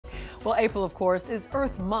Well, April, of course, is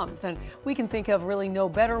Earth Month, and we can think of really no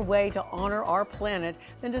better way to honor our planet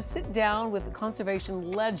than to sit down with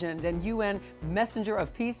conservation legend and UN Messenger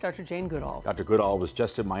of Peace, Dr. Jane Goodall. Dr. Goodall was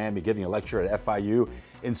just in Miami giving a lecture at FIU,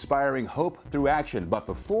 inspiring hope through action. But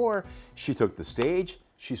before she took the stage,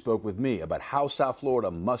 she spoke with me about how South Florida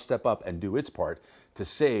must step up and do its part to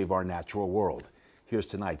save our natural world. Here's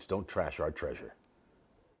tonight's Don't Trash Our Treasure.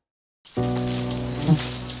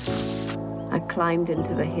 I climbed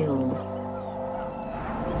into the hills.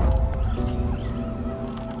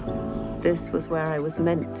 This was where I was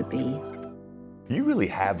meant to be. You really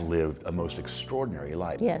have lived a most extraordinary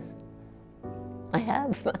life. Yes, I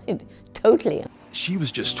have. Totally. She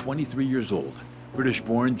was just 23 years old.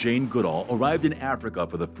 British-born Jane Goodall arrived in Africa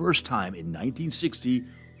for the first time in 1960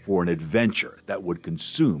 for an adventure that would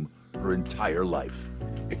consume her entire life.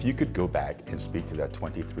 If you could go back and speak to that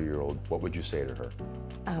 23-year-old, what would you say to her?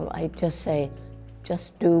 Oh, I'd just say,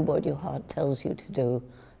 just do what your heart tells you to do.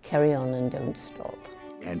 Carry on and don't stop.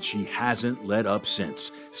 And she hasn't let up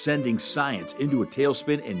since, sending science into a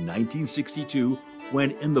tailspin in 1962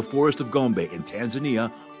 when, in the forest of Gombe in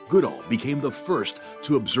Tanzania, Goodall became the first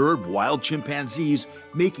to observe wild chimpanzees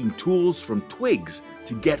making tools from twigs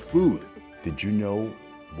to get food. Did you know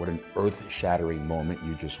what an earth-shattering moment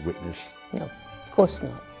you just witnessed? No, of course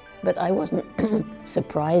not. But I wasn't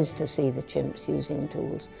surprised to see the chimps using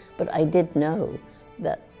tools. But I did know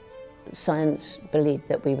that science believed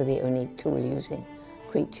that we were the only tool-using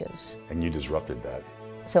creatures. And you disrupted that.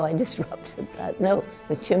 So I disrupted that. No,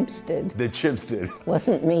 the chimps did. The chimps did.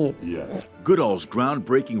 Wasn't me. Yeah. Goodall's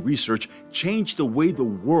groundbreaking research changed the way the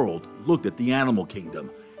world looked at the animal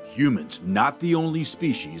kingdom. Humans, not the only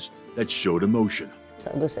species that showed emotion.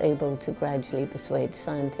 I was able to gradually persuade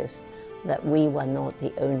scientists that we were not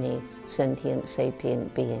the only sentient,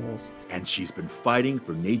 sapient beings. And she's been fighting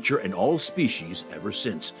for nature and all species ever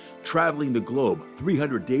since, traveling the globe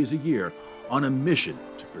 300 days a year on a mission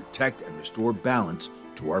to protect and restore balance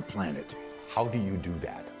to our planet. How do you do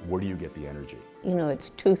that? Where do you get the energy? You know, it's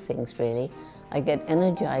two things really. I get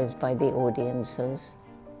energized by the audiences,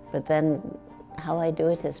 but then how I do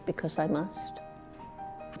it is because I must.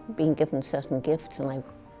 Been given certain gifts and I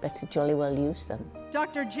better jolly well use them.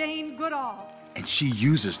 Dr. Jane Goodall. And she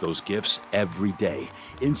uses those gifts every day.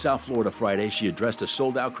 In South Florida Friday, she addressed a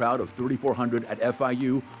sold-out crowd of 3,400 at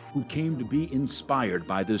FIU who came to be inspired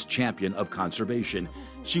by this champion of conservation.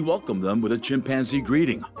 She welcomed them with a chimpanzee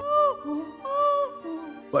greeting.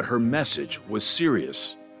 But her message was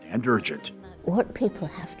serious and urgent. What people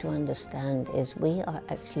have to understand is we are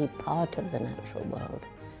actually part of the natural world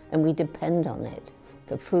and we depend on it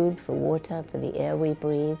for food, for water, for the air we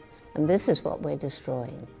breathe, and this is what we're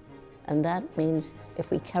destroying. And that means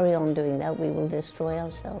if we carry on doing that, we will destroy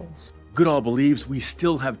ourselves. Goodall believes we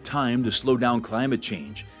still have time to slow down climate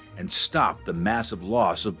change and stop the massive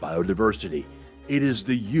loss of biodiversity. It is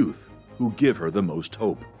the youth who give her the most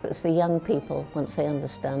hope. It's the young people, once they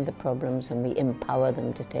understand the problems and we empower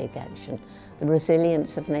them to take action. The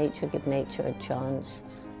resilience of nature, give nature a chance,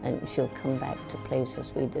 and she'll come back to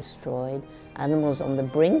places we destroyed. Animals on the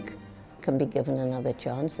brink can be given another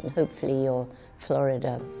chance, and hopefully your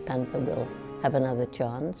Florida panther will have another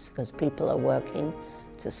chance, because people are working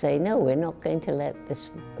to say, no, we're not going to let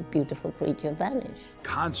this beautiful creature vanish.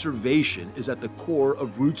 Conservation is at the core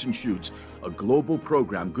of Roots and Shoots, a global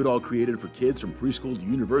program Goodall created for kids from preschool to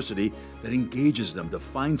university that engages them to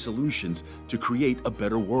find solutions to create a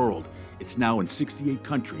better world. It's now in 68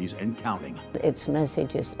 countries and counting. Its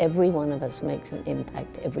message is every one of us makes an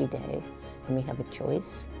impact every day, and we have a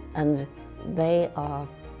choice. And they are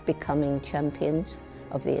becoming champions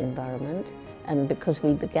of the environment. And because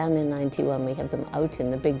we began in '91, we have them out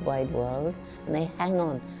in the big wide world, and they hang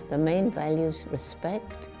on. The main values: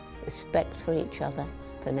 respect for each other,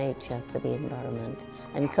 for nature, for the environment,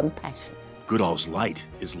 and compassion. Goodall's light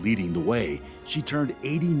is leading the way. She turned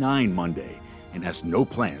 89 Monday and has no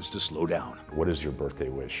plans to slow down. What is your birthday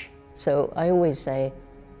wish? So I always say,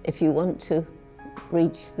 if you want to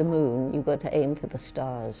reach the moon, you've got to aim for the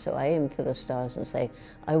stars. So I aim for the stars and say,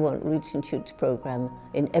 I want Roots and Shoots program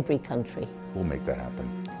in every country. We'll make that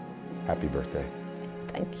happen. Happy birthday.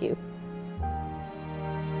 Thank you.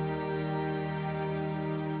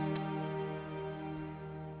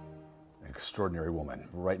 Extraordinary woman.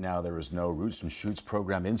 Right now there is no Roots and Shoots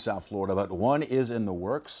program in South Florida, but one is in the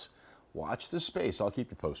works. Watch this space. I'll keep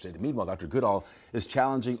you posted. Meanwhile, Dr. Goodall is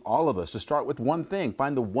challenging all of us to start with one thing.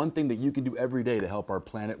 Find the one thing that you can do every day to help our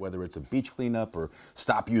planet, whether it's a beach cleanup or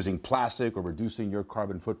stop using plastic or reducing your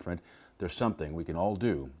carbon footprint. There's something we can all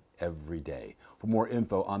do every day. For more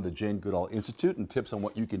info on the Jane Goodall Institute and tips on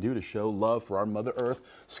what you can do to show love for our Mother Earth,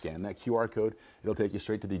 scan that QR code. It'll take you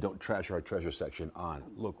straight to the Don't Trash Our Treasure section on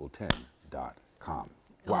local10.com.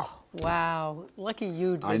 Wow. Oh, wow. Lucky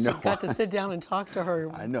you I know. got to sit down and talk to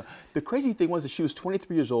her. I know. The crazy thing was that she was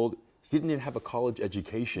 23 years old. She didn't even have a college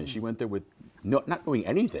education. She went there with not knowing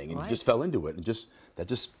anything and just fell into it. And that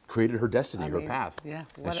just created her destiny, her path. Yeah.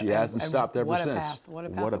 And she hasn't stopped ever since. What a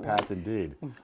path. What a path indeed.